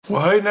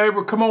Well, hey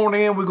neighbor, come on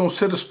in. We're going to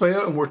set a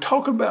spell, and we're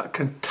talking about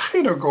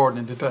container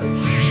gardening today.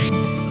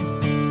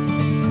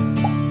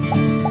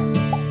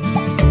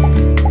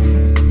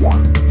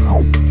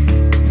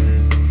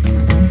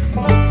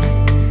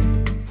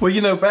 Well,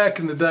 you know, back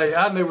in the day,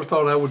 I never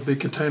thought I would be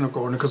container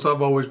gardener because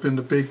I've always been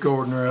the big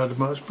gardener out of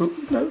much. But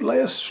you know,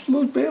 last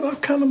little bit, I've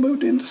kind of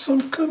moved into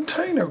some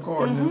container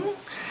gardening.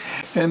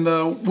 And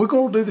we're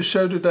going to do the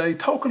show today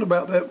talking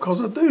about that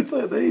because I do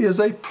think there is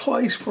a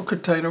place for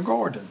container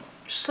gardening.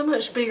 So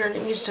much bigger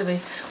than it used to be.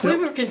 We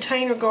were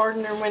container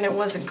gardener when it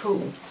wasn't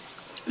cool.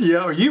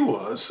 Yeah, you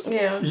was.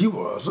 Yeah. You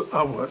was.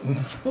 I wasn't.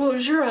 Well, it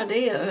was your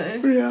idea,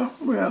 though.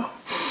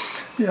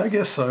 Yeah, I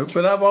guess so.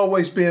 But I've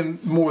always been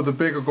more the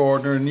bigger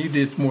gardener, and you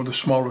did more the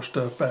smaller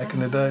stuff back in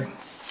the day.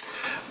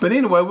 But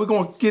anyway, we're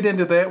going to get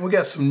into that. We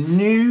got some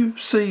new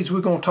seeds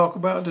we're going to talk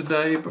about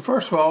today. But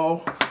first of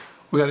all,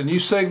 we got a new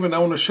segment I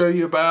want to show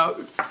you about.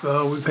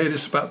 We've had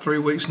this about 3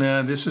 weeks now,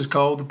 and this is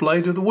called the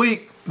Blade of the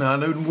Week. Now, I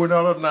know we're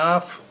not a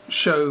knife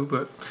show,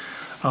 but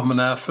I'm a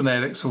knife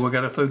fanatic, so we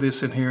got to throw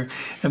this in here.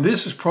 And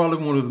this is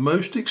probably one of the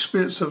most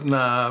expensive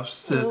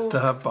knives that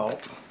I've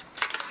bought.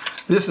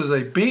 This is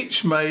a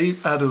beech made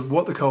out of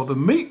what they call the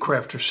Meat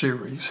Crafter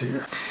series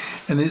here.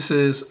 And this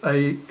is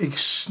a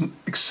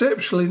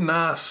exceptionally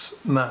nice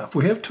knife.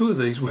 We have two of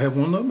these. We have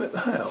one of them at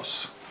the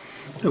house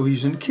that we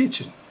use in the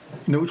kitchen.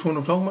 You know which one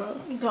I'm talking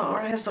about? The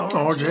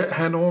orange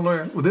handle on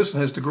there. Well, this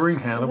one has the green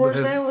handle.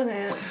 Where's that one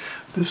at?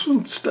 This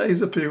one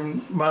stays up here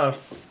in my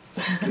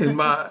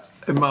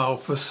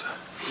office.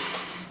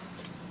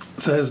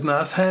 So it has a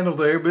nice handle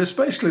there, but it's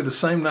basically the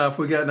same knife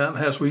we got down in the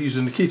house we use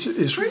in the kitchen.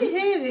 It's pretty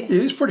heavy. It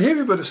is pretty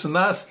heavy, but it's a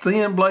nice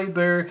thin blade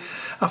there.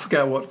 I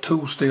forgot what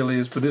tool steel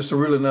is, but it's a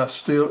really nice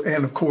steel.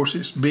 And of course,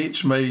 it's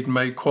beech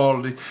made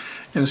quality,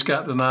 and it's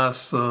got the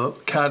nice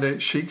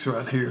kydex sheath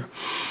right here.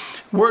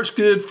 Works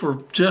good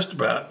for just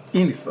about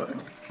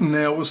anything.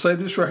 Now we'll say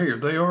this right here: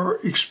 they are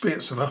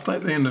expensive. I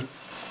think they're in the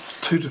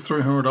 $200 to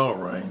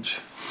 $300 range.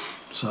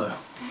 So.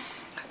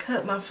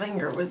 Cut my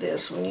finger with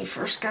this when you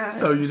first got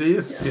it. Oh, you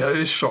did? Yeah,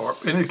 it's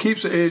sharp. And it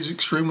keeps the edge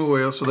extremely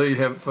well. So there you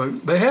have it,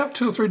 folks. They have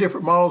 2 or 3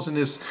 different models in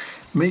this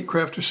Meat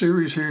Crafter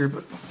series here.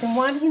 But and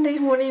why do you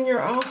need one in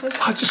your office?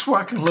 Just so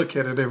I can look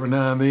at it every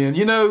now and then.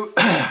 You know,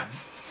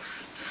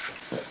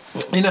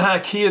 you know how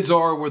kids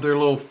are with their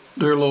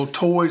little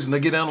toys, and they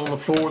get down on the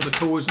floor with the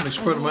toys and they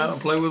spread them out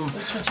and play with them.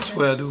 That's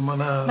what I do with my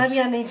knives.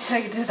 Maybe I need to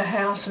take it to the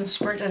house and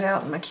spread it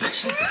out in my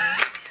kitchen.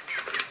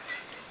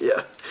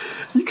 Yeah.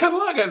 You kind of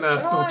like that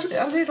knife, don't you?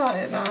 I do like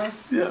that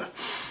knife. Yeah.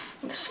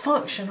 It's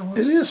functional.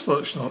 It is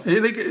functional.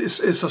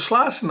 It's a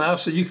slicing knife,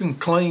 so you can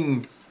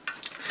clean,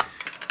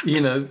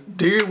 you know,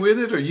 deer with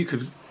it, or you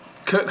could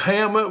cut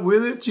ham up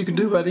with it. You can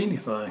do about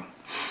anything.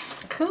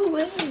 Cool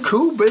beans.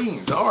 Cool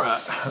beans. All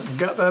right.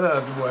 Got that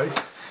out of the way.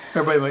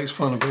 Everybody makes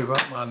fun of me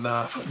about my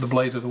knife, the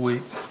Blade of the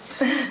Week.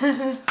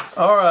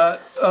 All right.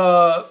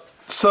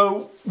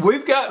 So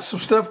we've got some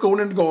stuff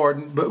going in the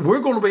garden, but we're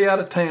going to be out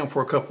of town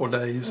for a couple of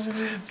days,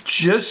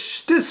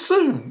 just as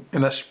soon.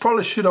 And I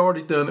probably should have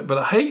already done it, but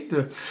I hate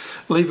to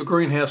leave a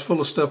greenhouse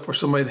full of stuff for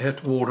somebody to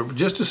have to water. But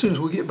just as soon as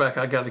we get back,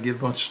 I got to get a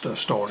bunch of stuff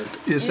started.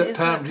 It's that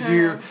time of the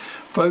year,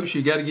 folks.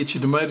 You got to get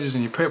your tomatoes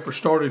and your peppers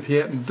started if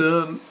you hadn't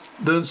done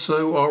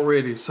so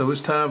already. So it's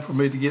time for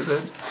me to get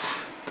that.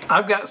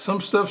 I've got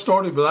some stuff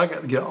started, but I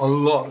got to get a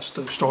lot of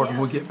stuff started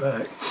when we get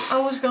back. I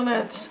was going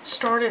to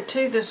start it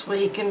too this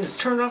week, and it's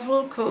turned off a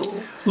little cool.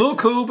 A little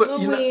cool, but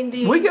you know,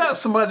 windy. We got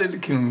somebody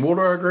that can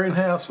water our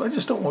greenhouse, but I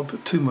just don't want to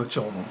put too much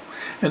on them.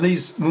 And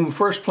these, when we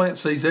first plant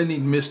seeds, they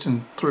need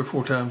misting 3 or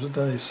 4 times a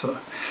day, so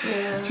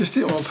just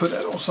didn't want to put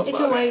that on somebody. It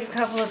can wait a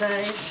couple of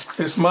days.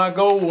 It's my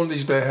goal one of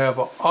these days to have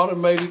an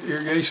automated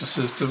irrigation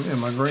system in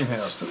my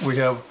greenhouse. That we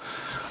have.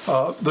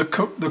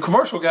 The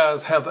commercial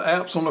guys have the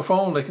apps on their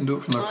phone. They can do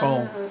it from their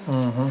phone.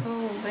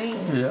 Cool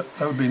beans. Yeah,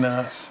 that would be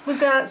nice.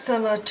 We've got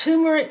some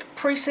turmeric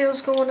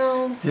pre-sales going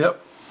on.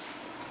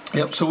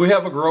 Yep. So we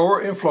have a grower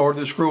in Florida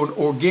that's growing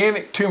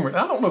organic turmeric.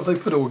 I don't know if they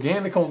put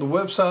organic on the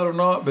website or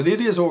not, but it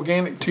is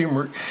organic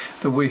turmeric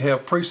that we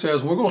have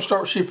pre-sales. We're going to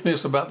start shipping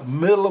this about the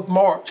middle of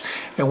March,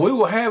 and we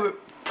will have it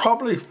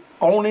probably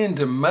on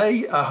into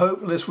May, I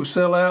hope, unless we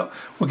sell out.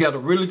 We got a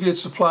really good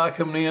supply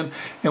coming in,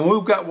 and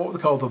we've got what we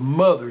call the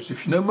mothers.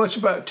 If you know much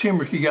about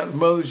turmeric, you got the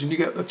mothers and you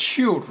got the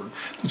children.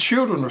 The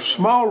children are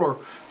smaller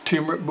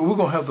turmeric, but we're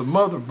going to have the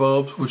mother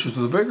bulbs, which is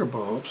the bigger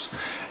bulbs.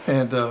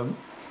 And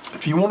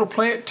if you want to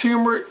plant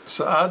turmeric, it's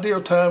the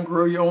ideal time to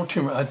grow your own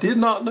turmeric. I did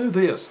not know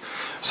this.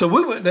 So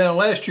we went down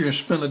last year and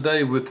spent a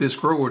day with this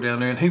grower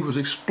down there, and he was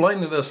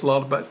explaining to us a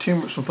lot about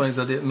turmeric, some things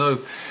I didn't know.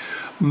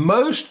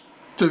 Most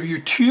of your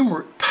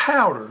turmeric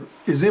powder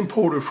is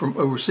imported from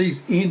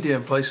overseas, India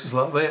and places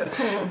like that.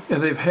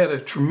 And they've had a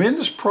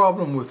tremendous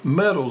problem with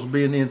metals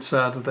being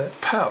inside of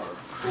that powder.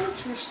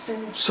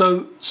 Interesting.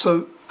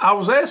 So I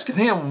was asking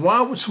him,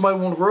 why would somebody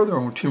want to grow their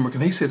own turmeric?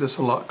 And he said it's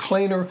a lot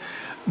cleaner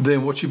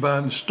than what you buy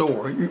in the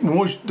store.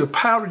 The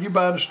powder you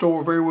buy in the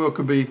store very well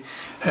could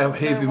have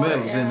heavy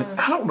metals in it.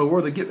 I don't know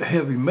where they get the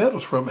heavy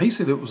metals from. He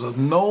said it was a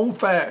known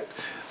fact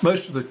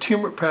most of the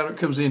turmeric powder that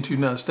comes into the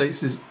United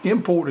States is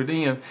imported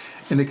in,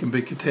 and it can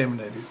be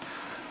contaminated.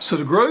 So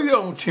to grow your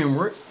own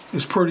turmeric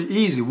is pretty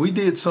easy. We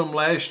did some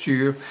last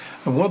year,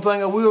 and one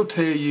thing I will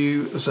tell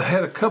you is I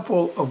had a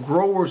couple of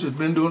growers that have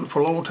been doing it for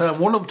a long time.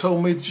 One of them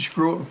told me that you should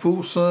grow it in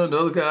full sun. The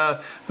other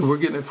guy that we're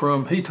getting it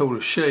from, he told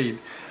us shade.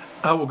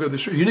 I will go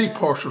this way. You need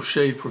partial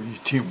shade for your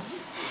turmeric.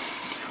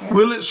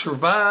 Will it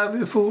survive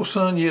in full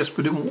sun? Yes,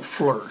 but it won't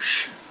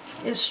flourish.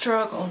 It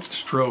struggled.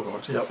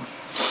 Struggled, yep.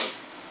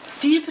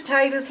 Few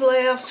potatoes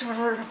left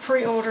for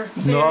pre-order.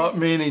 Not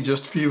many,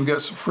 just a few. We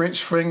got some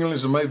French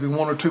fingerlings and maybe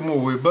one or two more.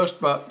 We're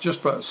just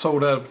about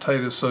sold out of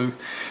potatoes. So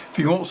if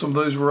you want some of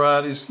those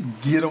varieties,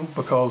 get them,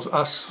 because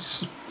I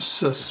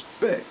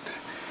suspect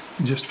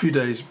in just a few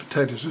days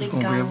potatoes is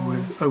going to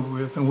be over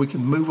with, and we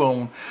can move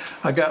on.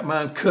 I got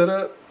mine cut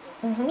up,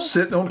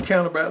 sitting on the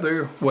counter back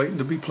there, waiting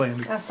to be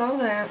planted. I saw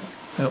that.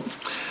 Yep.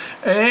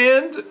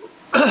 And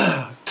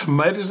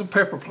tomatoes and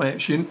pepper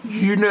plants.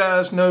 You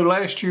guys know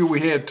last year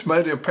we had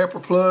tomato and pepper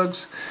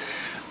plugs.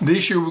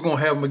 This year we're going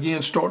to have them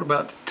again starting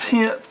about the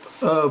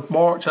 10th of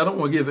March. I don't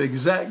want to give an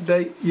exact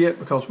date yet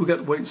because we got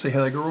to wait and see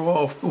how they grow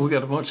off. But we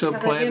got a bunch of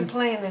them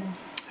planted.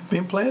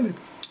 Been planted.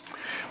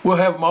 We'll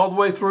have them all the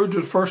way through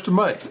to the 1st of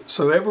May.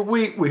 So every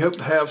week we hope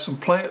to have some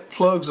plant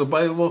plugs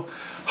available.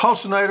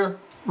 Halcinator,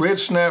 Red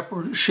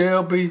Snapper,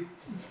 Shelby,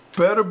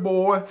 Better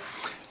Boy.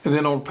 And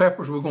then on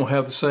peppers, we're going to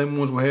have the same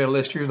ones we had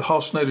last year, the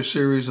Halcinator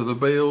series of the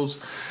bells.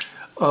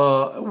 We're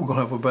going to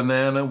have a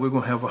banana, we're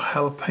going to have a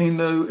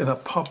jalapeno, and a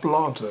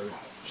poblano.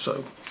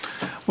 So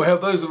we'll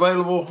have those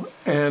available.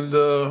 And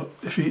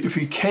if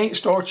you can't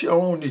start your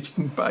own, you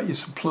can buy you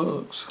some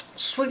plugs.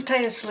 Sweet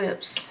potato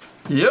slips.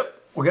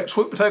 Yep. We got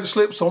sweet potato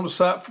slips on the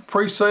site for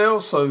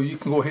pre-sale, so you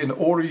can go ahead and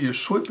order your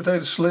sweet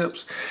potato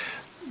slips.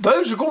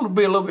 Those are going to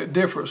be a little bit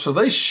different. So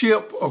they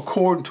ship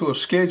according to a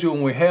schedule,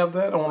 and we have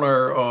that on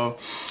our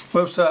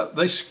website.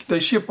 They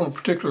ship on a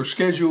particular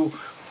schedule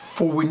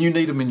for when you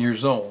need them in your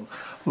zone.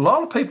 A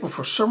lot of people,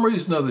 for some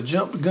reason or other,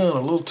 jump the gun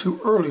a little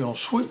too early on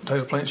sweet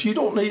potato plants. You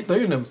don't need,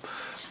 they're in the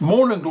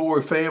morning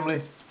glory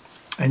family,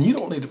 and you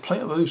don't need to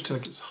plant those till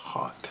it gets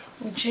hot.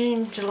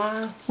 June,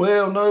 July.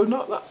 Well, no,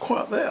 not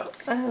quite that.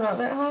 Oh, not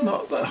that hot?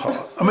 Not that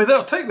hot. I mean,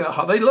 they'll take that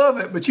hot. They love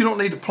it, but you don't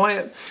need to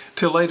plant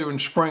till later in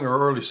spring or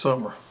early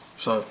summer.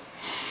 So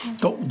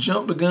don't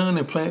jump the gun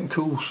and plant in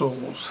cool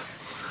soils.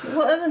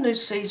 What other new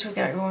seeds we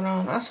got going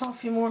on? I saw a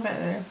few more back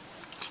there.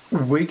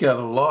 We got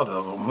a lot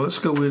of them. Let's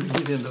go in and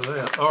get into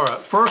that. All right,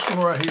 first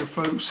one right here,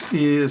 folks,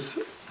 is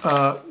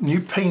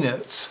new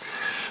peanuts.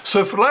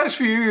 So for the last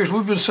few years,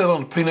 we've been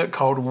selling a peanut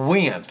called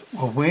Wind.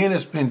 Well, Wind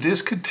has been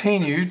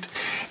discontinued,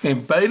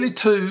 and Bailey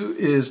 2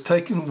 is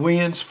taking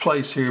Wind's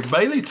place here.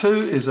 Bailey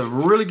 2 is a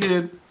really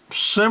good,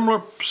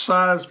 similar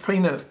sized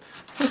peanut.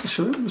 I think I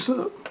should open this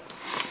up.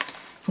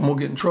 I'm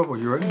gonna get in trouble,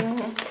 you ready? I'm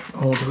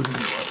gonna do it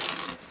anyway.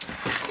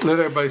 Let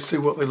everybody see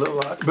what they look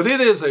like. But it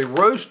is a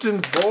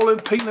roasting, boiling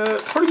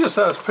peanut, pretty good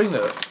sized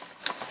peanut.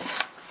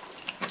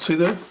 See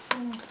there?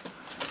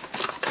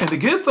 And the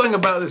good thing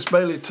about this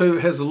Bailey 2,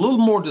 it has a little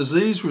more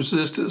disease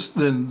resistance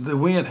than the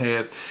Wind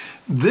had.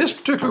 This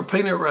particular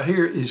peanut right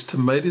here is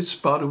tomato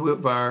spotted wilt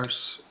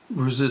virus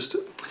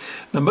resistant.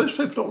 Now most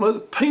people don't know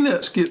that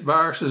peanuts get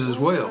viruses as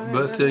well,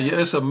 but yeah,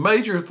 it's a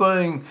major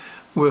thing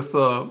with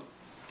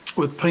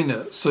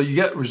peanuts. So you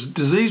got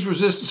disease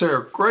resistance there,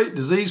 a great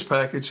disease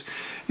package.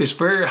 It's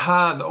very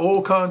high in the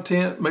oil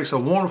content, makes a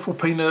wonderful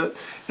peanut.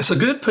 It's a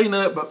good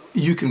peanut, but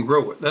you can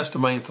grow it. That's the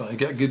main thing. You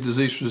got good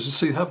disease resistance.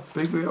 See how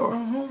big they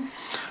are?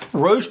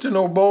 Roasting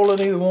or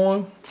boiling, either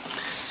one.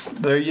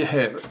 There you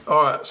have it.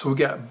 All right, so we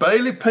got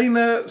Bailey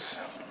peanuts,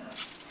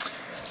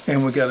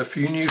 and we got a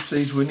few new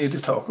seeds we need to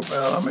talk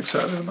about. I'm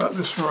excited about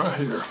this one right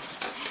here.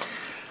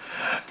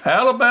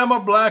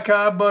 Alabama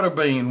black-eye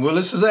butterbean. Well,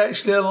 this is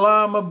actually a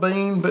lima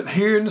bean, but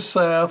here in the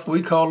South,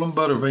 we call them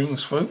butter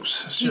beans,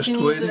 folks. It's just the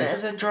way it is. You can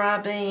use it as a dry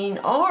bean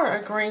or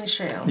a green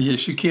shell.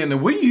 Yes, you can.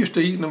 And we used to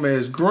eat them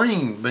as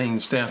green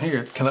beans down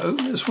here. Can I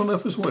open this one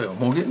up as well? I'm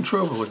going to get in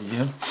trouble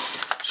again.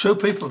 Show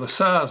people the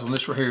size on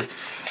this right here.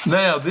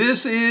 Now,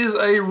 this is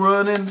a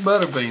running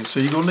butter bean, so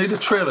you're going to need a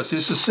trellis.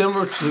 This is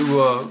similar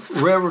to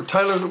Reverend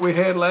Taylor that we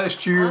had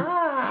last year.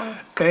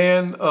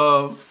 And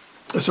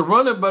it's a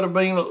running butter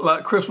bean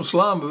like Christmas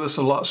lime, but it's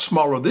a lot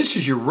smaller. This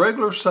is your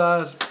regular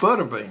sized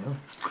butter bean.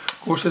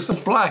 Of course, it's a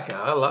black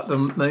eye, like the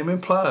name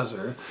implies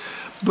there.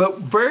 But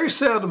very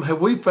seldom have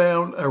we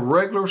found a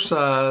regular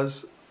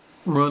size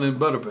running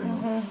butter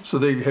bean. So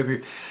there you have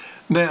your.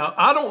 Now,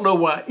 I don't know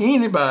why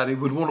anybody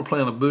would want to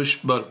plant a bush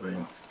butter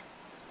bean.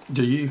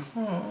 Do you?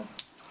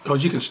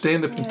 Because you can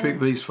stand up and pick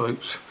these,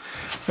 folks.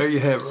 There you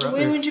have it So right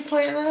when there. would you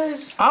plant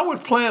those? I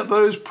would plant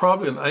those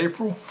probably in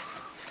April.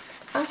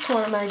 That's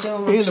what I may do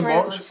on my Into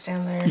March. trellis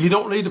down there. You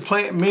don't need to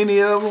plant many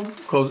of them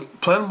because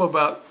plant them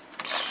about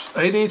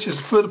 8 inches,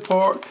 a foot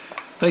apart.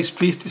 There's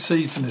 50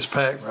 seeds in this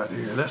pack right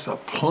here. That's a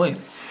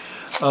plenty.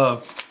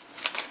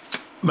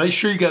 Make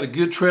sure you got a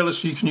good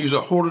trellis. You can use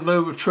a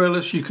Hortonova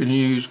trellis. You can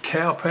use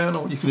cow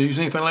panel. You can use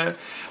anything like that.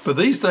 But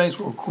these things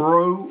will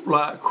grow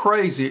like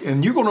crazy,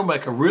 and you're going to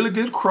make a really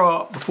good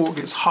crop before it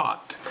gets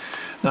hot.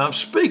 Now I'm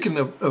speaking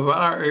of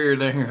our area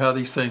down here, how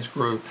these things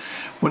grow.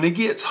 When it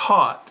gets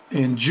hot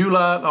in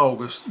July and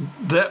August,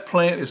 that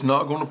plant is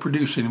not going to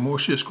produce anymore.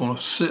 It's just going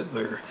to sit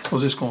there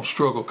because it's going to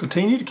struggle.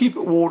 Continue to keep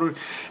it watered,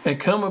 and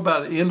come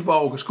about the end of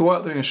August, go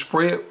out there and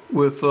spray it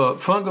with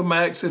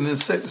Fungamax and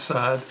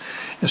insecticide,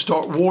 and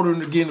start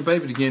watering again, the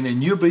baby again,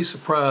 and you'll be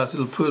surprised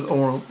it'll put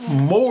on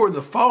more in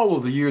the fall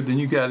of the year than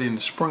you got in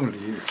the spring of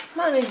the year.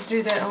 I need to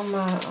do that on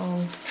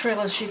my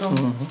trellis you're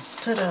gonna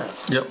put up.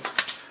 Yep.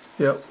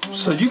 Yep.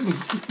 So you can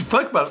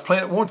think about it.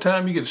 Plant it one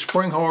time, you get a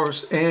spring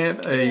harvest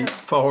and a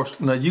fall harvest.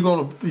 Now you're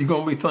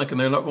gonna be thinking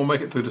they're not gonna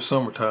make it through the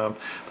summertime.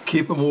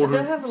 Keep them watered.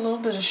 They'll have a little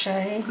bit of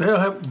shade.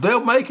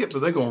 They'll make it,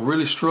 but they're gonna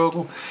really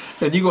struggle,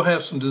 and you're gonna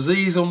have some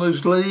disease on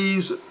those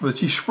leaves.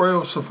 But you spray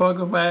on some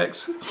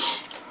Fungamax,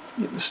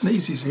 get the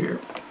sneezies here,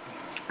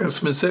 and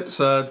some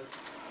insecticide,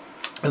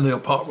 and they'll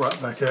pop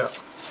right back out.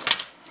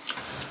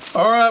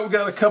 All right, we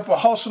got a couple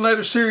of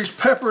Halcinator series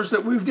peppers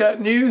that we've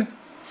got new.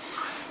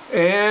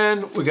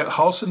 And we got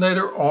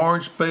Halcinator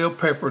orange bell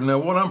pepper. Now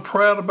what I'm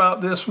proud about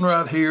this one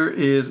right here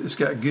is it's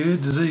got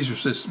good disease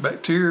resistance,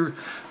 bacteria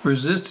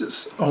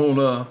resistance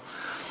on,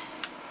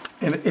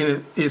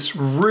 and it's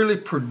really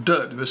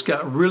productive. It's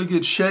got really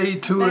good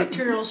shade to it.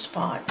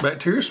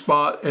 Bacterial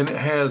spot, and it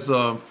has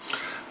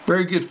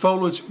very good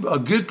foliage, a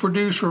good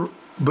producer,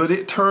 but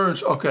it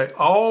turns, okay,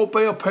 all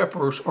bell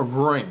peppers are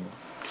green.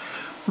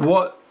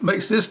 What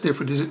makes this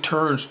different is it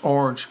turns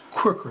orange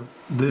quicker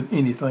than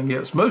anything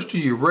else. Most of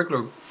your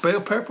regular bell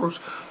peppers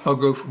will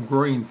go from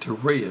green to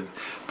red,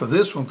 but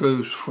this one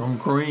goes from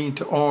green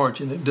to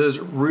orange, and it does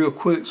it real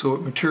quick, so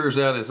it matures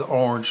out as an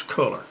orange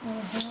color.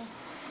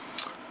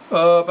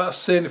 About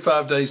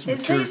 75 days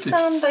maturity. Is these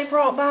some they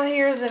brought by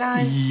here that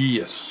I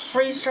yes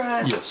freeze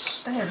dried?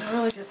 Yes. They had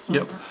really good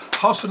flavor. Yep.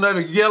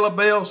 Halcinator yellow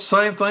bell,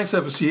 same thing,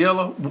 except it's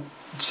yellow.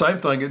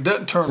 Same thing. It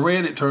doesn't turn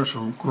red. It turns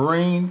from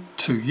green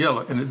to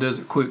yellow, and it does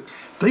it quick.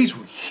 These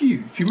were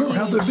huge. You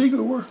remember how big they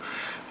were?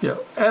 Yeah,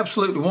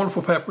 absolutely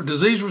wonderful pepper.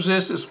 Disease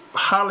resistance,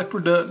 highly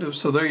productive.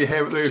 So there you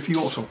have it there. If you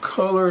want some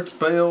colored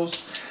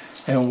bells.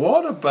 And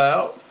what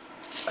about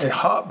a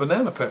hot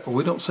banana pepper?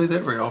 We don't see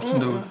that very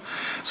often, do we?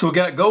 So we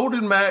got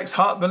Golden Max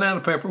hot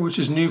banana pepper, which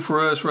is new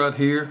for us right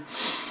here.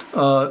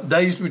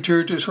 Days to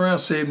maturity is around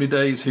 70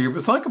 days here.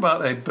 But think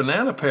about a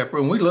banana pepper,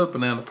 and we love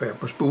banana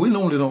peppers, but we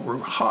normally don't grow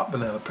hot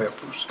banana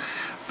peppers.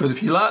 But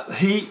if you like the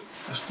heat,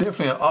 it's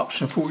definitely an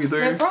option for you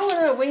there. Now, growing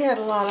up, we had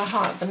a lot of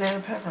hot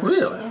banana peppers.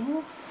 Really?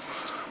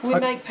 We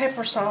make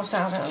pepper sauce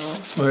out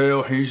of them.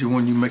 Well, here's your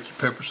one you make your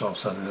pepper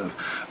sauce out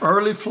of.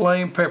 Early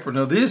flame pepper.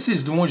 Now, this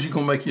is the ones you're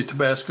going to make your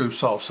Tabasco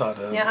sauce out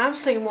of. Yeah, I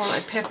was thinking more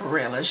like pepper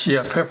relish.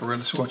 Yeah, pepper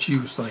relish is what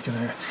you was thinking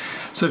there.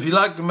 So if you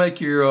like to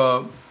make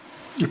your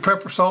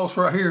pepper sauce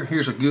right here,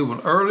 here's a good one.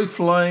 Early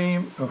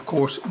flame, of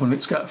course, when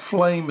it's got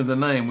flame in the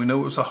name, we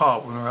know it's a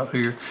hot one right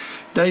here.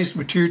 Days to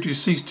maturity,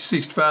 60 to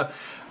 65.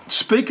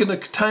 Speaking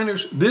of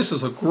containers, this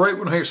is a great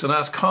one here. It's a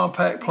nice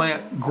compact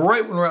plant.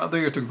 Great one right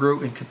there to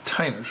grow in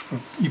containers for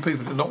you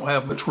people that don't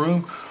have much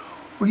room,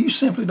 or you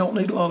simply don't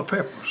need a lot of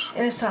peppers.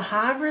 And it's a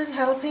hybrid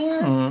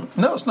jalapeno?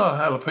 No, it's not a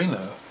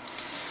jalapeno.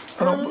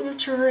 Early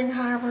maturing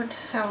hybrid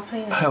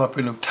jalapeno.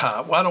 Jalapeno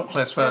type. Well, I don't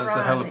classify it as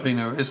a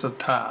jalapeno. It's a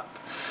type.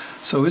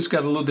 So it's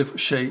got a little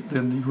different shape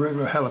than the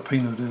regular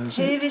jalapeno does.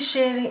 Heavy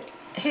shedding.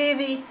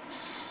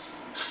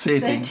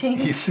 Shedding.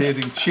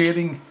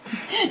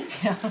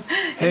 Yeah.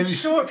 Heavy.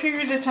 Short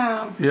period of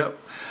time. Yep.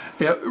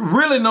 Yep.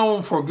 Really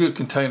known for a good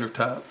container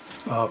type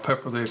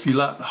pepper there. If you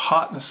like the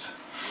hotness,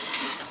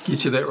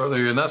 get you that right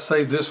there. And I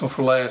saved this one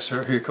for last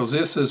right here because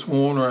this is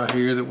one right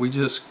here that we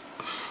just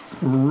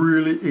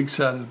really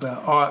excited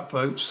about. All right,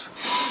 folks.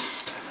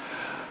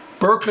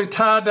 Berkeley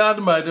tie-dye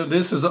tomato.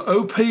 This is an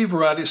OP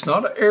variety. It's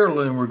not an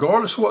heirloom.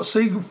 Regardless of what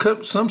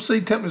some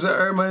seed companies out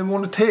there may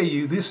want to tell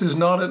you, this is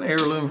not an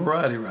heirloom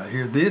variety right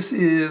here. This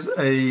is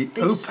a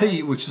OP,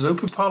 which is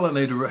open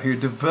pollinated right here,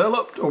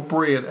 developed or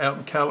bred out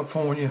in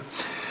California.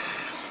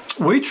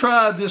 We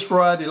tried this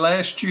variety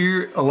last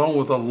year along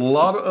with a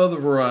lot of other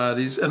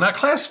varieties, and I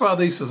classify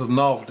these as a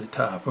novelty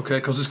type, okay,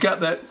 because it's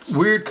got that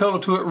weird color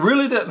to it.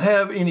 Really doesn't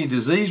have any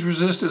disease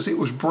resistance. It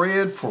was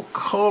bred for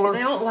color. They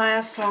don't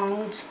last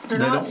long. They're they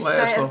not don't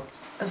last long.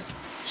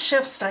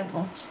 Shelf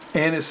stable.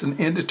 And it's an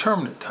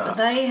indeterminate type. But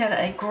they had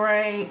a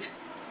great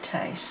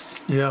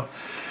taste. Yeah.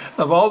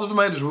 Of all the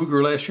tomatoes we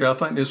grew last year, I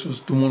think this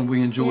was the one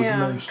we enjoyed the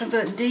most. Because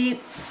that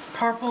deep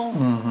purple.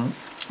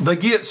 They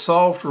get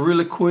soft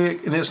really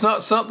quick, and it's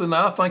not something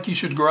I think you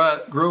should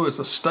grow as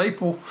a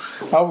staple.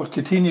 I would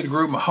continue to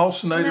grow my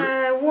Halcinator.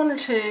 No, one or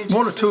two.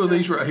 One or two of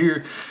these right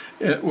here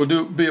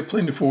will be a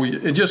plenty for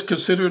you. And just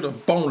consider it a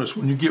bonus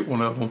when you get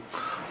one of them.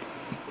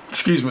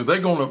 Excuse me, they're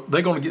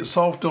gonna get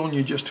soft on you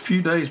in just a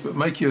few days, but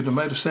make you a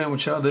tomato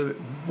sandwich out of it.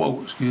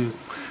 Whoa, it's good.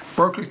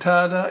 Berkeley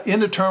tie-dye,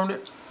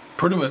 indeterminate,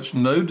 pretty much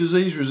no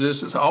disease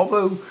resistance.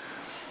 Although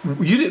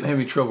you didn't have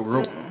any trouble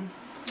growing.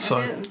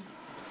 I didn't.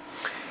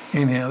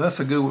 Anyhow, that's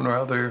a good one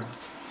right there.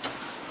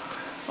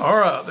 All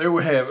right, there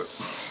we have it.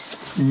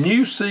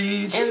 New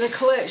seeds. And the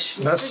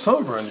collection. That's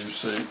some of our new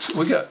seeds.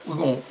 We got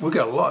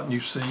a lot of new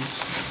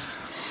seeds.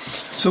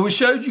 So we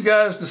showed you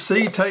guys the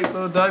seed tape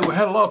the other day. We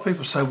had a lot of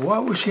people say, well, I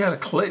wish you had a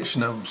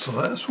collection of them. So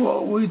that's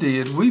what we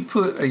did. We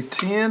put a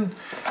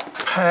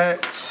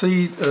 10-pack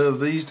seed of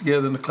these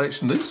together in the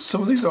collection.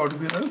 Some of these already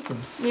been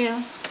opened.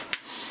 Yeah.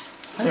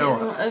 I didn't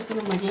want to open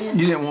them again.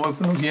 You didn't want to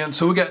open them again.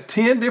 So we got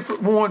 10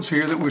 different ones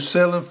here that we're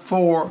selling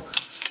for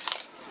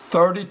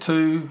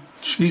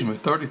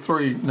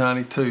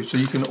 $33.92. So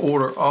you can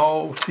order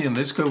all 10.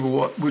 Let's go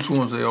over which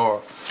ones they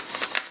are.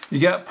 You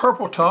got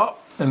purple top.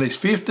 And there's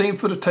 15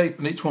 foot of tape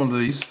in each one of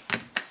these.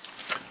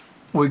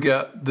 We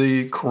got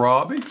the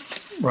kohlrabi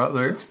right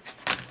there.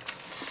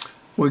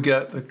 We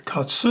got the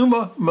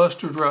Katsuma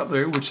mustard right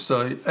there, which is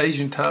a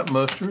Asian type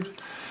mustard.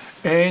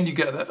 And you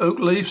got the oak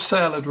leaf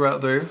salad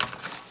right there.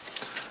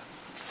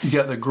 You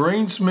got the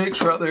greens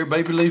mix right there,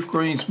 baby leaf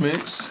greens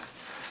mix.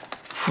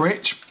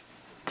 French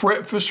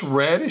breakfast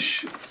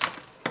radish.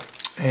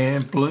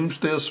 And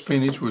Bloomsdale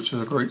spinach, which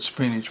is a great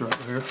spinach right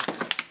there.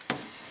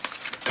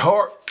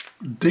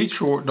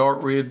 Detroit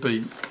dark red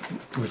beet,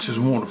 which is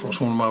wonderful. It's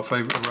one of my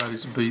favorite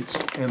varieties of beets.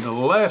 And the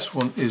last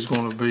one is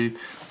going to be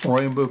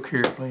rainbow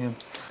carrot blend.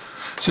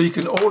 So you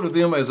can order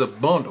them as a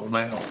bundle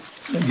now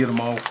and get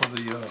them all for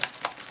the...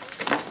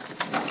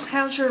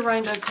 How's your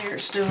rainbow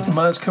carrots doing?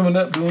 Mine's coming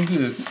up doing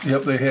good.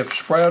 Yep, they have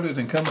sprouted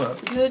and come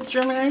up. Good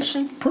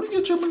germination? Pretty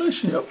good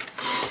germination, yep.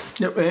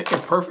 Yep, and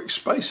perfect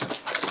spacing.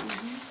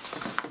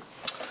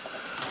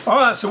 All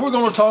right, so we're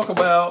going to talk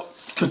about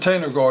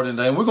container garden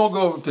today, and we're going to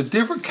go over the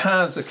different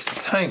kinds of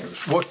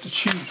containers, what to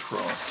choose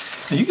from.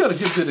 And you got a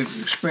good bit of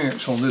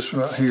experience on this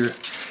one right here.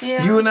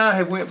 Yeah. You and I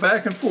have went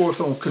back and forth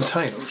on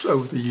containers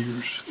over the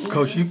years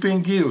because you've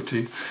been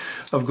guilty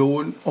of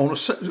going on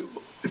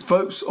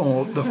folks,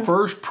 on the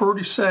first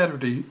pretty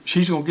Saturday,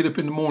 she's going to get up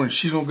in the morning,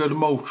 she's going to go to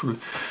Moultrie,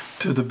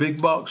 to the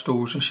big box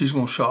stores, and she's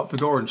going to shop the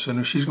garden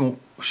center. She's not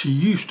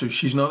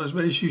as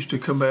bad as she used to,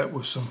 come back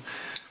with some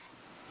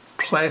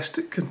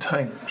plastic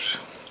containers.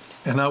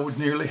 And I would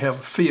nearly have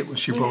a fit when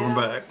she brought them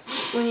back.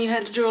 When you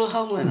had to drill a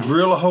hole in them.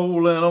 Drill a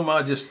hole in them.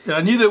 I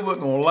knew they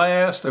wasn't going to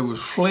last. They was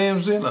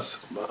flimsy. And I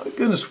said, my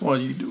goodness, why are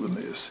you doing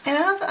this? And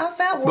I've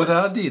about but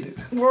I did it.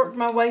 Worked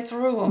my way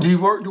through them. You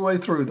worked your way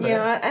through that.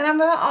 Yeah, and I'm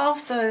about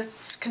off the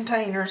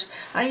containers.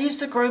 I use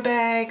the grow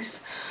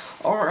bags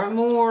or a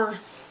more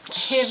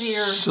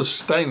heavier...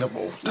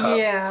 Sustainable type.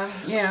 Yeah.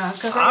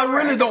 I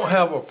really don't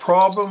have a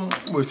problem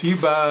with you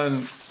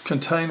buying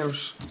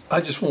containers.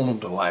 I just want them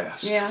to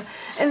last. Yeah,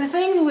 and the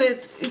thing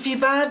with, if you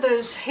buy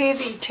those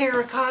heavy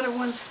terracotta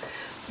ones,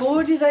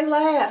 boy, do they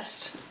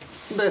last.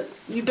 But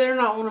you better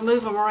not want to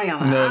move them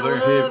around. No, they're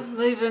heavy. I love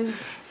moving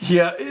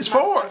it's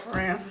far. stuff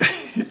around.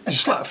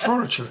 Just like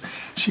furniture.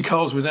 She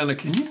calls me down there,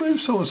 can you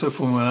move so-and-so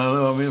for me? And I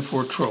know I'm in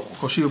for trouble.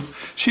 Because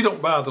she don't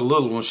buy the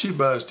little ones, she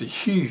buys the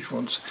huge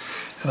ones.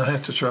 And I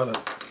have to try to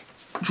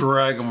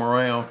drag them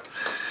around.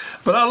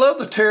 But I love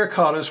the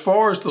terracotta as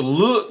far as the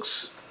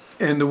looks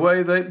and the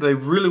way they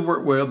really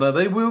work well. Now,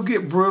 they will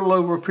get brittle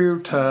over a period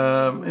of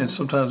time, and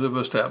sometimes they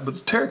bust out. But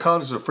the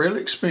terracottas are fairly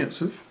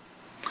expensive.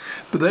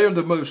 But they are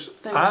the most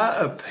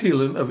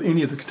eye-appealing of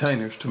any of the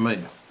containers to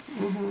me.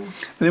 Mm-hmm.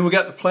 Then we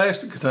got the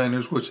plastic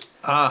containers, which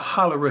I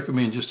highly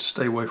recommend just to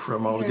stay away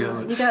from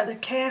altogether. You got the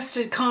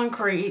casted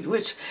concrete,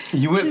 which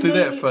you went through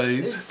that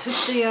phase.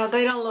 They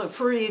don't look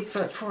pretty,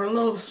 but for a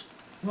little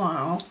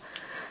while.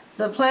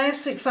 The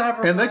plastic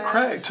fiberglass. And they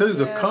cracked too.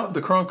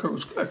 The concrete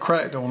was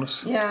cracked on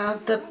us. Yeah,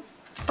 the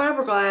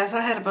fiberglass,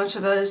 I had a bunch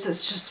of those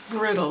that's just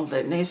brittle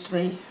that needs to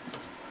be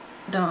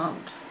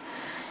dumped.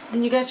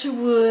 Then you got your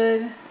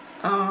wood.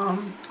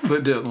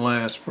 That doesn't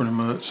last pretty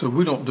much, so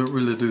we don't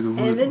really do the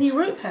wood. And then your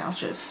root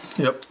pouches.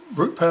 Yep,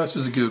 root pouch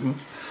is a good one.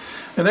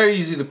 And they're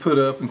easy to put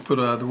up and put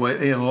out of the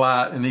way, and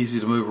light and easy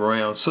to move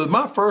around. So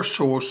my first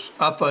choice,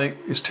 I think,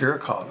 is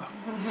terracotta.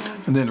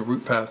 Mm-hmm. And then the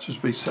root pouches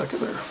be second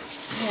there.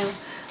 Yeah.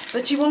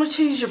 But you want to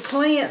choose your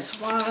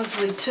plants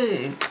wisely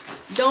too.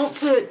 Don't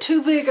put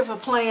too big of a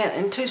plant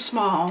in too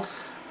small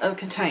of a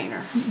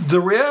container.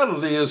 The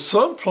reality is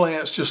some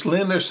plants just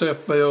lend themselves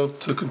well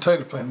to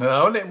container plant.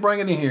 Now I didn't bring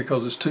it in here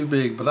because it's too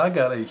big, but I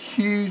got a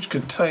huge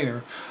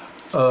container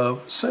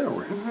of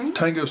celery,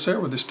 tango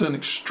celery that's done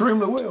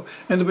extremely well.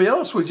 And to be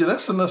honest with you,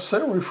 that's enough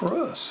celery for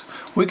us.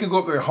 We can go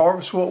up there and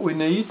harvest what we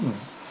need, and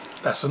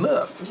that's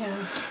enough. Yeah.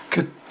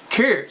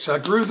 Carrots, I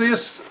grew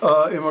this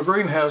in my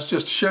greenhouse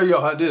just to show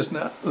y'all how it is.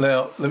 Now,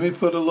 let me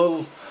put a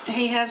little...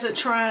 He hasn't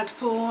tried to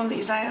pull one of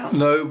these out.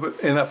 No,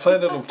 and I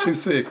planted them too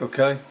thick,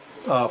 okay?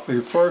 For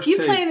the first You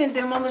planted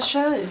them on the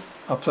show.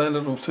 I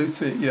planted them too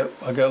thick, yep.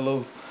 I got a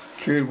little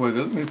carried away.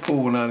 Let me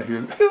pull one out of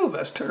here. Oh,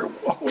 that's terrible.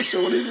 I won't show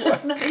it anyway.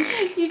 No,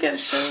 you got to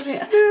show it in.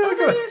 Yeah,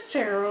 that is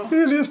terrible.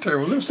 It is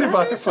terrible. Let me see if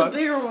I can There's some find...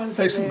 bigger ones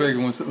There's some bigger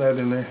ones than that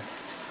in there.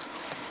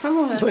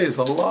 There's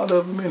a lot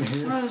of them in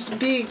here. One of those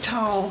big,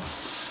 tall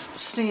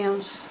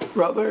stems.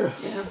 Right there?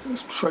 Yeah.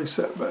 Let's trace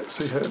that back,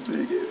 see how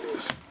big it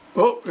is.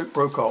 Oh, it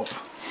broke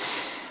off.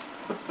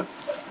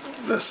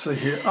 Let's see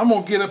here. I'm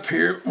going to get up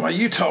here while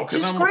you talking.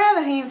 Just grab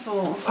a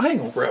handful. I ain't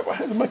going to grab a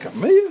handful. Make a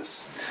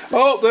mess.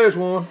 Oh, there's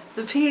one.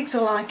 The pigs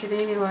will like it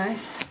anyway.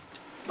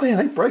 Man,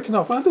 they breaking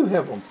off. I do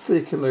have them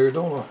thick in there,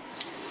 don't I?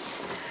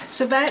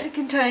 So back to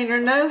container.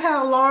 Know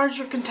how large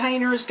your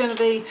container is going to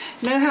be.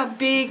 Know how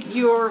big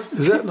your.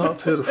 Is that not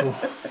pitiful?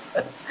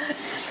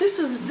 This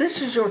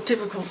is your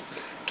typical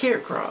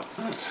carrot crop.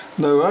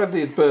 No, I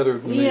did better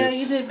than Yeah, this.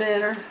 you did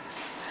better.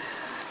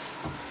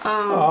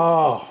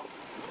 Oh.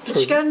 But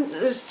you got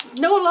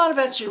to know a lot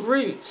about your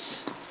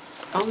roots.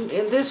 In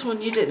this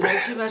one, you didn't know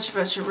too much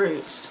about your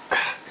roots.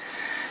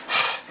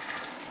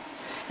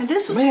 And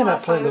this is Man, why, I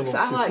planted folks,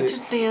 them I too like to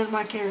thick. thin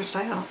my carrots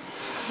out.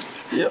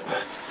 Yep.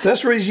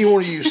 That's the reason you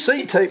want to use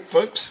seed tape,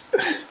 folks.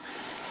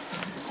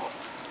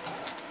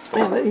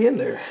 Man, they in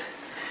there.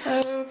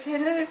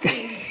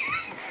 Okay.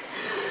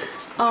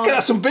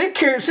 Got some big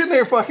carrots in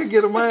there if I could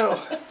get them out.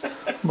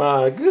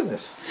 My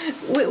goodness.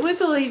 We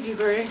believe you,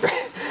 Greg.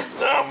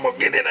 I'm going to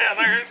get it out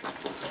there.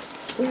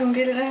 You gonna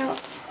get it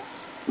out?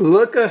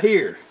 Look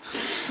here.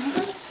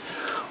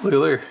 Look at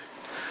there.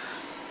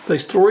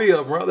 There's 3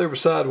 of them right there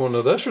beside one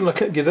another. That's when I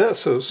couldn't get that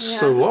so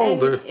long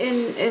there.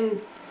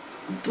 And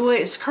the way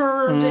it's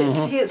curved,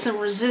 it's hit some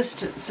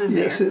resistance in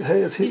there. Yes, it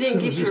has hit You didn't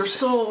some give your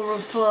resistance. soil real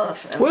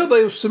fluff. Well,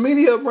 there was so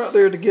many of them right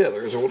there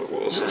together is what it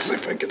was. Let's see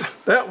if I can get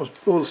that was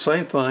the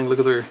same thing. Look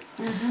at there.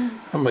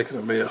 I'm making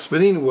a mess.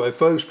 But anyway,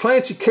 folks,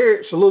 plant your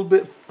carrots a little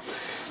bit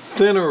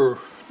thinner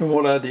than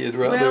what I did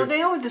right Well, there.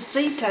 now with the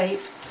seed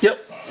tape, Yep.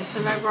 it's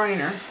a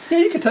no-brainer. Yeah,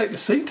 you can take the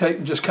seed tape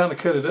and just kind of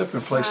cut it up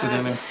and place it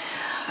in there.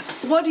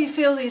 What do you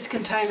fill these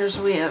containers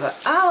with?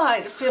 I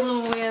like to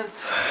fill them with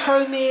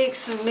Pro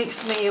Mix and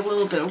Mix Me a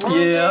little bit of worm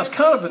Yeah, it's gas.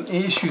 kind of an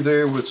issue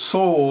there with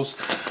soils.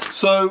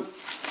 So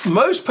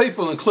most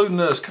people, including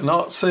us,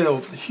 cannot sell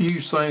the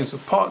huge things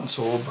of potting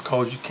soil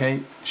because you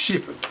can't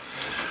ship it.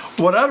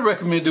 What I'd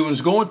recommend doing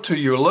is going to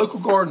your local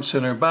garden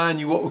center and buying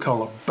you what we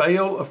call a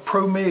bale of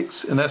Pro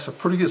Mix, and that's a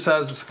pretty good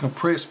size. It's a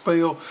compressed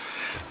bale.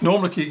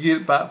 Normally you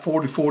get about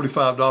 $40,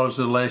 $45.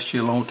 It'll last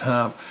you a long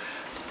time.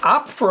 I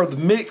prefer the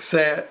mix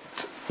that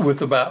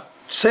with about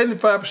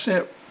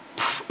 75%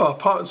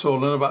 potting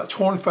soil and about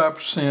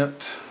 25%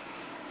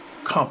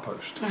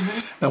 compost.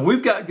 Now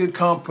we've got good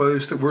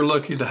compost that we're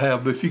lucky to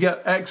have, but if you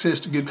got access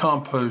to good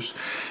compost,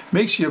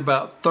 mix you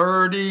about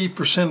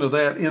 30% of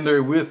that in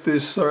there with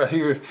this right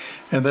here,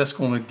 and that's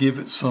going to give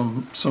it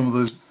some of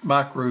the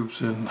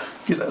microbes and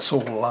get that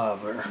soil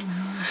alive there.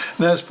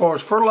 Now as far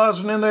as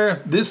fertilizing in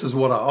there, this is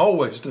what I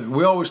always do.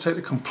 We always take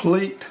the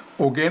complete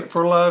organic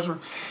fertilizer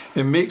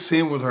and mix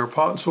in with our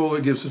potting soil.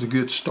 It gives it a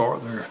good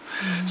start there,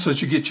 so that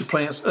you get your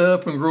plants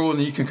up and growing,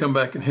 and you can come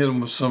back and hit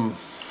them with some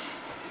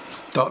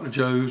Dr.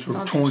 Joe's or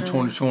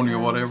 20-20-20 or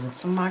whatever.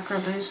 Some micro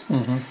boost.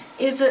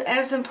 Is it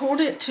as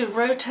important to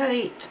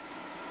rotate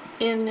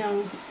in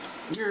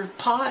your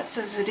pots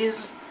as it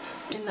is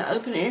in the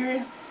open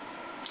area?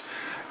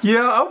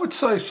 Yeah, I would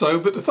say so,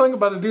 but the thing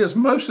about it is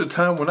most of the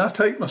time when I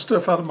take my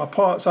stuff out of my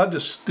pots, I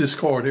just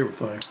discard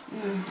everything.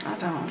 I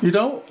don't. You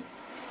don't?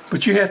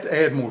 But you have to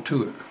add more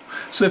to it.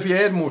 So if you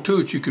add more to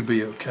it, you could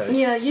be okay.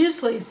 Yeah,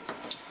 usually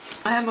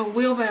I have a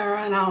wheelbarrow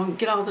and I'll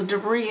get all the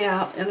debris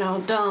out and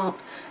I'll dump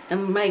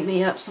and make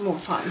me up some more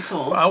potting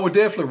soil. I would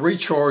definitely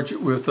recharge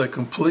it with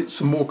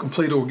some more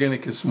complete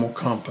organic and some more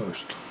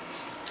compost.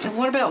 And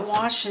what about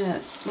washing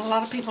it? A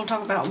lot of people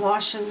talk about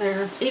washing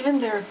even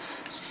their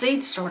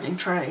seed starting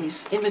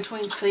trays in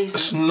between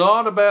seasons. It's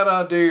not a bad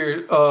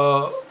idea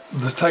to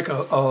take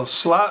a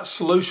slight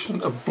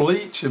solution of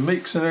bleach and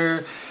mix in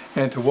there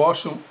and to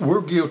wash them.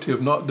 We're guilty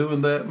of not doing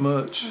that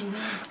much.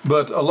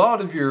 But a lot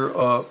of your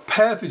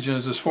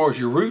pathogens, as far as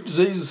your root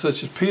diseases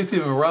such as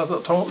Pythium and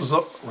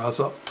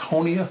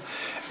Rhizoctonia,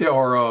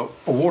 are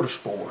water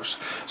spores.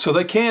 So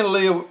they can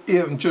live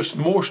in just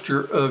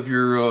moisture of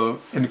your,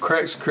 in the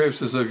cracks and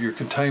crevices of your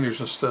containers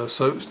and stuff.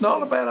 So it's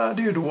not a bad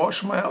idea to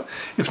wash them out.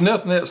 If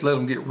nothing else, let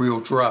them get real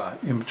dry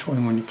in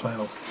between when you plant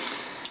them.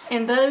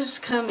 And those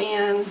come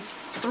in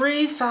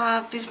 3,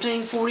 5,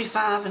 15,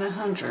 45, and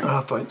 100.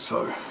 I think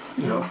so,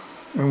 yeah.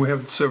 And we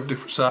have several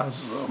different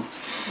sizes of them.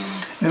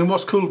 And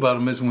what's cool about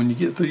them is when you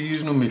get through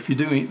using them, if you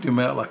do empty them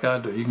out like I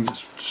do, you can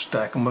just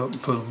stack them up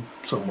and put them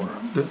somewhere.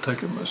 Doesn't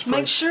take up much space.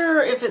 Make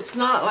sure if it's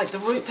not like the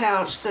root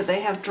pouch that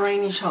they have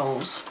drainage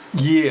holes.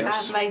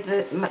 Yes. I've made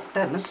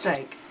that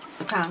mistake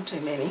a time too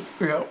many.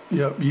 Yeah,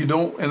 you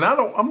don't, and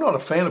I'm not a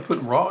fan of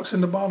putting rocks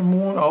in the bottom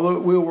one, although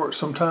it will work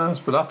sometimes,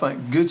 but I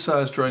think good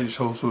sized drainage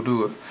holes will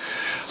do it.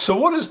 So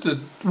what is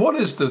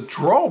the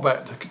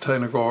drawback to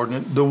container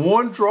gardening? The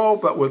one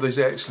drawback, well, there's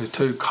actually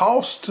two.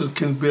 Cost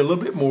can be a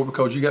little bit more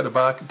because you got to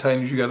buy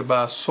containers, you got to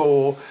buy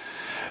soil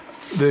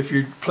that if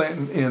you're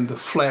planting in the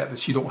flat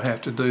that you don't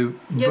have to do.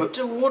 You have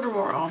to water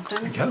more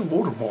often. You got to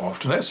water more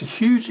often. That's a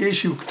huge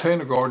issue with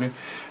container gardening.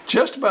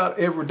 Just about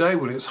every day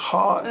when it's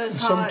hot,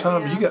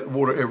 sometimes you got to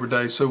water every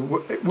day. So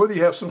whether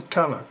you have some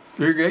kind of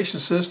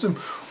irrigation system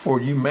or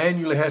you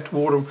manually have to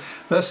water them,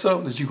 that's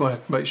something that you're going to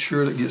have to make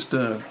sure that gets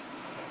done.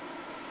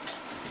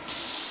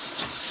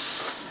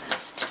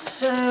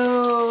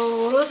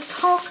 So let's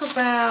talk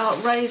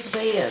about raised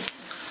beds.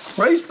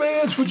 Raised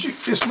beds,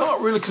 it's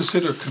not really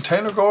considered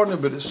container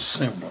gardening, but it's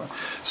similar.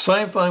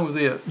 Same thing with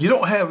it. You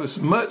don't have as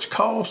much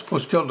cost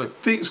because you got a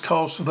fixed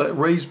cost of that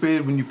raised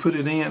bed when you put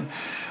it in.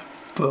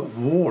 But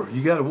water,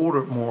 you got to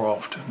water it more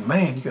often.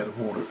 Man, you got to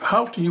water it.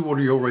 How often you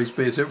water your raised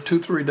beds? Every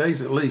 2-3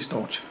 days at least,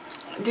 don't you?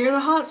 During the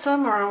hot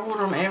summer, I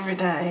water them every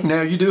day.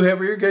 Now, you do have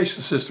an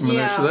irrigation system in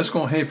there, so Yeah. that's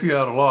going to help you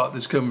out a lot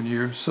this coming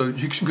year. So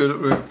you can go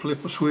to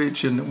flip a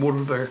switch and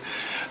water there.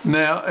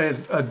 Now,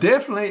 a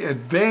definitely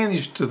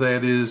advantage to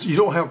that is you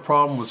don't have a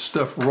problem with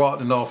stuff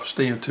rotting off or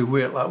staying too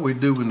wet like we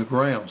do in the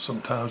ground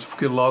sometimes. If we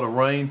get a lot of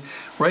rain,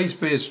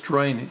 raised beds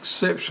drain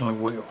exceptionally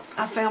well.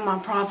 I found my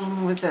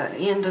problem with the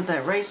end of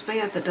that raised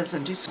bed that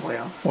doesn't do so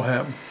well. What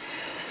happened?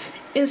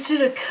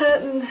 Instead of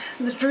cutting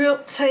the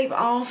drip tape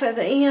off at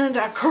the end,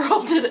 I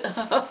curled it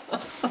up.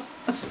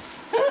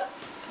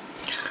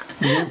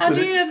 I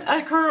did.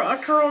 I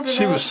curled it up.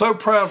 She was so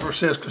proud of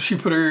herself because she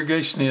put her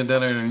irrigation in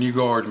down there in her new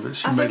garden. But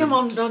she I made think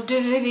I'm going to do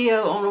a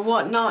video on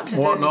what not to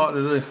do. what not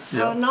to do.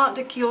 How Yeah. not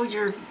to kill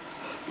your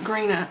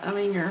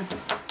your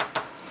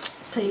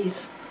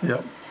peas.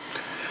 Yep.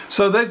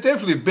 So there's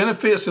definitely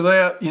benefits to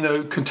that. You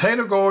know,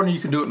 container gardening,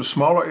 you can do it in a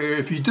smaller area.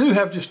 If you do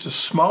have just a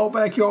small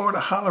backyard, I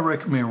highly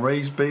recommend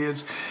raised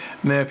beds.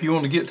 Now, if you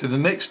want to get to the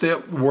next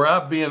step, where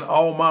I've been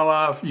all my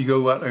life, you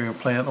go out there and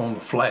plant on the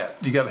flat.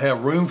 You got to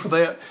have room for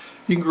that.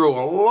 You can grow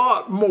a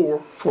lot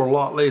more for a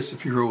lot less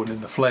if you grow it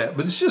in the flat.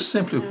 But it's just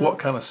simply what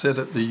kind of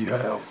setup do you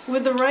have?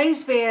 With the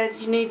raised bed,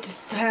 you need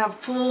to have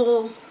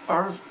full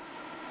or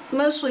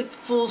mostly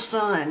full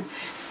sun.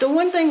 The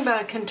one thing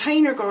about a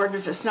container garden,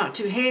 if it's not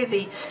too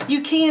heavy,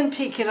 you can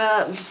pick it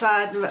up and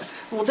decide,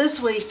 well, this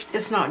week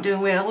it's not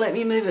doing well. Let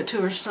me move it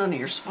to a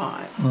sunnier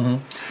spot.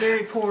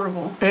 Very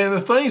portable. And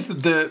the things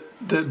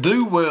that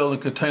do well in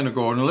container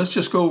gardening, let's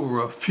just go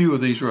over a few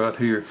of these right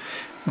here.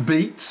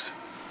 Beets,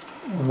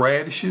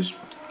 radishes,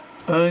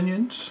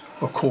 onions,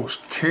 of course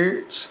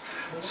carrots,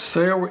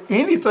 celery,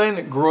 anything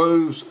that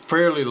grows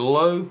fairly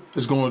low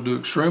is going to do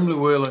extremely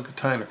well in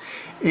container.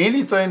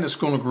 Anything that's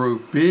going to grow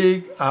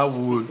big, I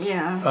would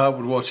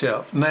watch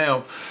out.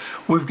 Now,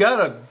 we've got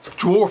a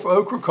dwarf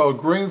okra called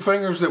green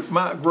fingers that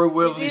might grow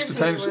well in these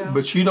containers,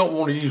 but you don't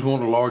want to use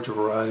one of the larger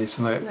varieties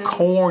in that. No.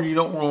 Corn, you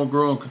don't want to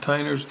grow in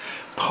containers.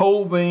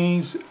 Pole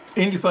beans,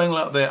 anything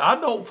like that. I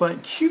don't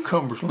think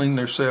cucumbers lean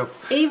themselves.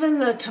 Even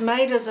the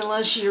tomatoes,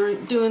 unless you're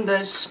doing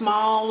those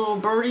small little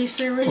birdie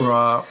series,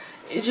 right,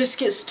 it just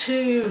gets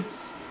too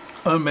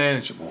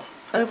unmanageable.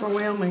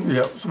 Overwhelming.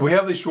 Yeah, so we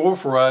have these dwarf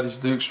varieties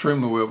that do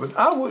extremely well, but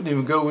I wouldn't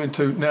even go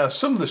into, now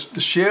some of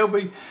the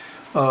Shelby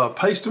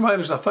paste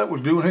tomatoes I think we're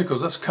doing here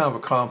because that's kind of a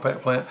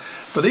compact plant,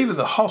 but even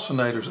the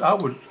Halcinators,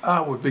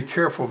 I would be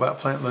careful about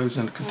planting those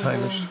in the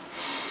containers.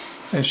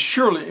 And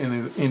surely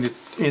in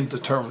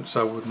indeterminates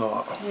I would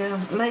not.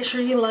 Yeah, make sure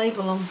you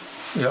label them.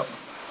 Yep.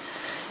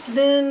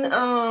 Then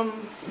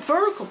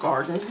vertical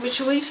garden,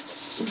 which we've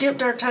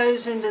dipped our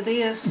toes into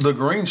this. The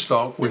green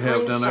stalk we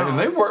have down there, and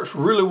they works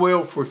really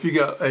well for if you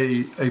got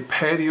a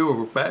patio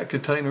or a back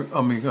container.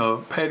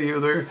 Patio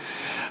there.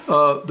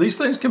 These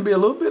things can be a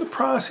little bit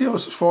pricey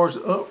as far as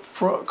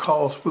upfront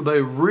cost, but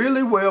they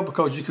really well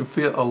because you can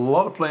fit a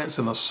lot of plants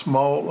in a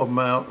small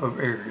amount of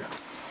area.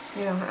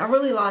 Yeah, I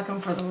really like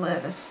them for the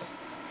lettuce.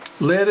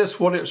 Lettuce.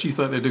 What else you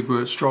think they do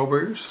good?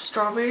 Strawberries.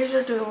 Strawberries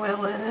are doing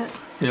well in it.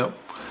 Yep.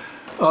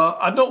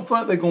 I don't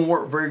think they're going to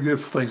work very good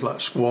for things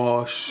like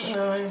squash.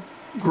 No.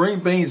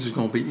 Green beans is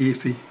going to be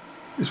iffy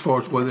as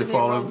far as where they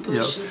fall over.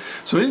 Yeah.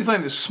 So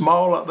anything that's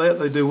small like that,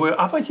 they do well.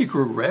 I think you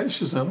grow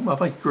radishes in them. I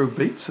think you grow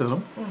beets in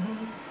them.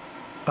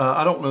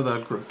 I don't know that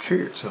I'd grow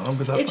carrots in them.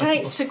 But it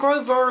takes to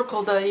grow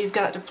vertical, though, you've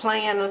got to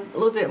plan a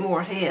little bit more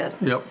ahead.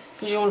 Yep.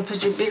 Because you want to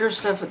put your bigger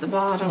stuff at the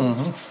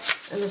bottom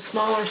and the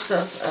smaller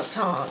stuff up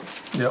top.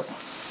 Yep.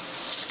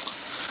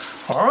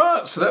 All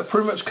right, so that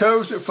pretty much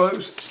covers it,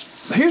 folks.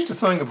 Here's the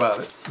thing about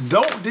it.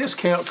 Don't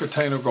discount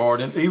container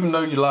gardening, even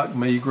though you like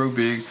me, grow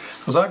big,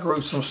 because I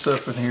grow some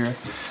stuff in here.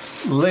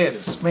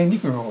 Lettuce. Man, you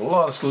can grow a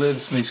lot of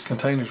lettuce in these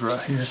containers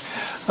right here.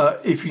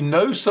 If you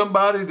know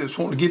somebody that's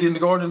wanting to get into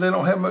gardening, they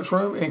don't have much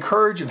room,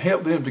 encourage and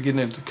help them to get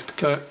into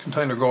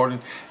container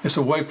gardening. It's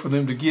a way for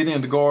them to get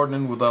into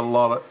gardening without a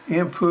lot of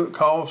input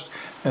cost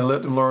and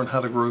let them learn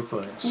how to grow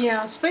things.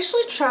 Yeah,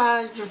 especially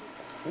try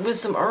with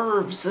some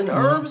herbs. And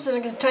herbs in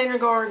a container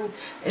garden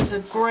is a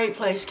great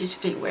place to get your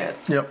feet wet.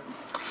 Yep.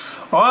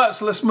 All right,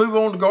 so let's move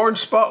on to Garden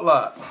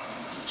Spotlight.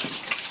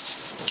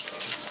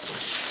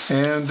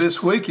 And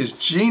this week is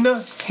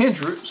Gina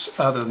Hendricks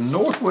out of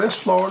Northwest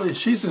Florida, and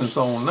she's in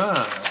Zone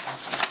 9.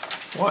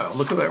 Wow,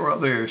 look at that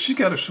right there. She's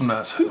got her some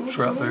nice hoops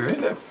right there,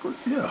 ain't that?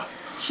 Yeah.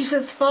 She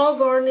says fall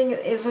gardening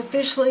is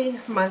officially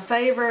my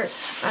favorite.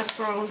 I've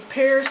grown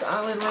Paris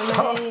Island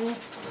romaine.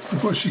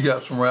 Well, she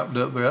got some wrapped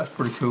up there. That's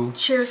pretty cool.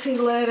 Cherokee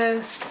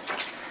lettuce,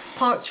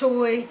 pak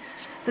choi.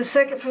 The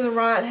second from the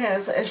right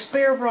has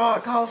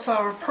asparagus,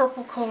 cauliflower,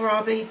 purple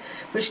kohlrabi,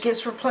 which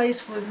gets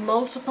replaced with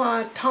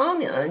multiplied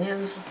Tommy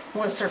onions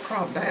once they're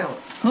cropped out.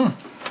 How about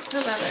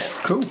that?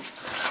 Cool.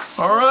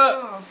 All right.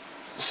 Oh.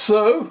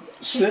 So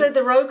she said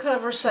the row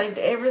cover saved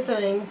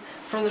everything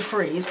from the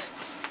freeze.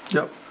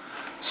 Yep.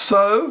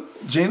 So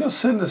Gina,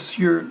 send us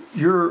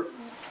your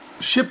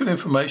shipping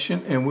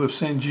information, and we'll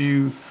send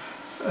you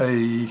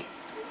we're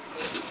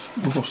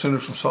gonna send her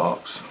some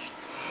socks.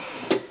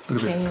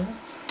 Look at that.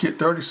 Get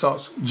Dirty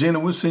socks. Jenna,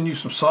 we'll send you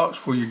some socks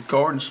for your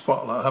garden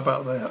spotlight. How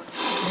about that?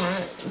 All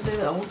right, do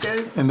the old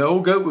goat. And the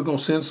old goat, we're gonna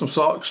send some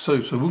socks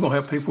too. So we're gonna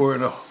have people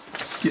wearing the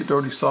Get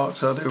Dirty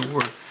socks out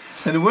everywhere.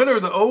 And the winner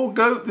of the old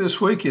goat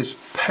this week is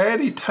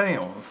Patty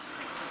Town.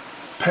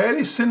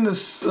 Patty, send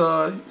us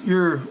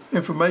your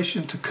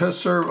information to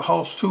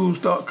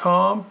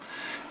customer@hosstools.com,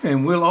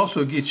 and we'll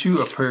also get you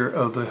a pair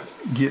of the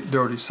Get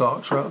Dirty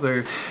socks right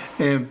there.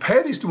 And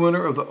Patty's the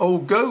winner of the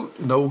old goat,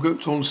 and the old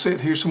goat's on the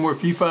set here somewhere.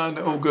 If you find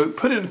the old goat,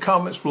 put it in the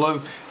comments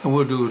below, and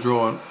we'll do a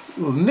drawing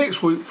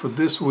next week for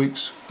this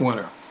week's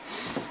winner.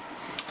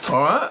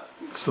 All right,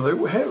 so there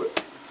we have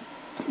it.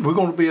 We're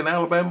going to be in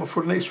Alabama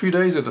for the next few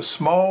days at the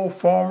Small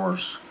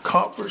Farmers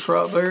Conference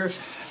right there.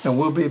 And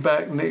we'll be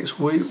back next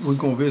week. We're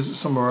going to visit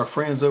some of our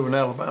friends over in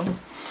Alabama.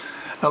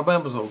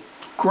 Alabama's a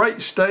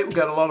great state. We've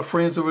got a lot of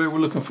friends over there. We're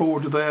looking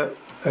forward to that.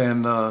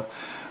 And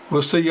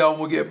we'll see y'all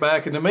when we get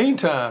back. In the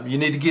meantime, you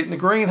need to get in the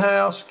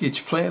greenhouse, get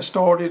your plants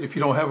started. If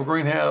you don't have a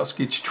greenhouse,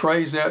 get your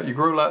trays out, your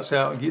grow lights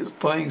out, and get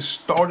things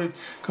started,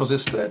 because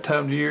it's that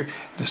time of the year.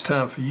 It's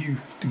time for you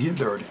to get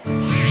dirty.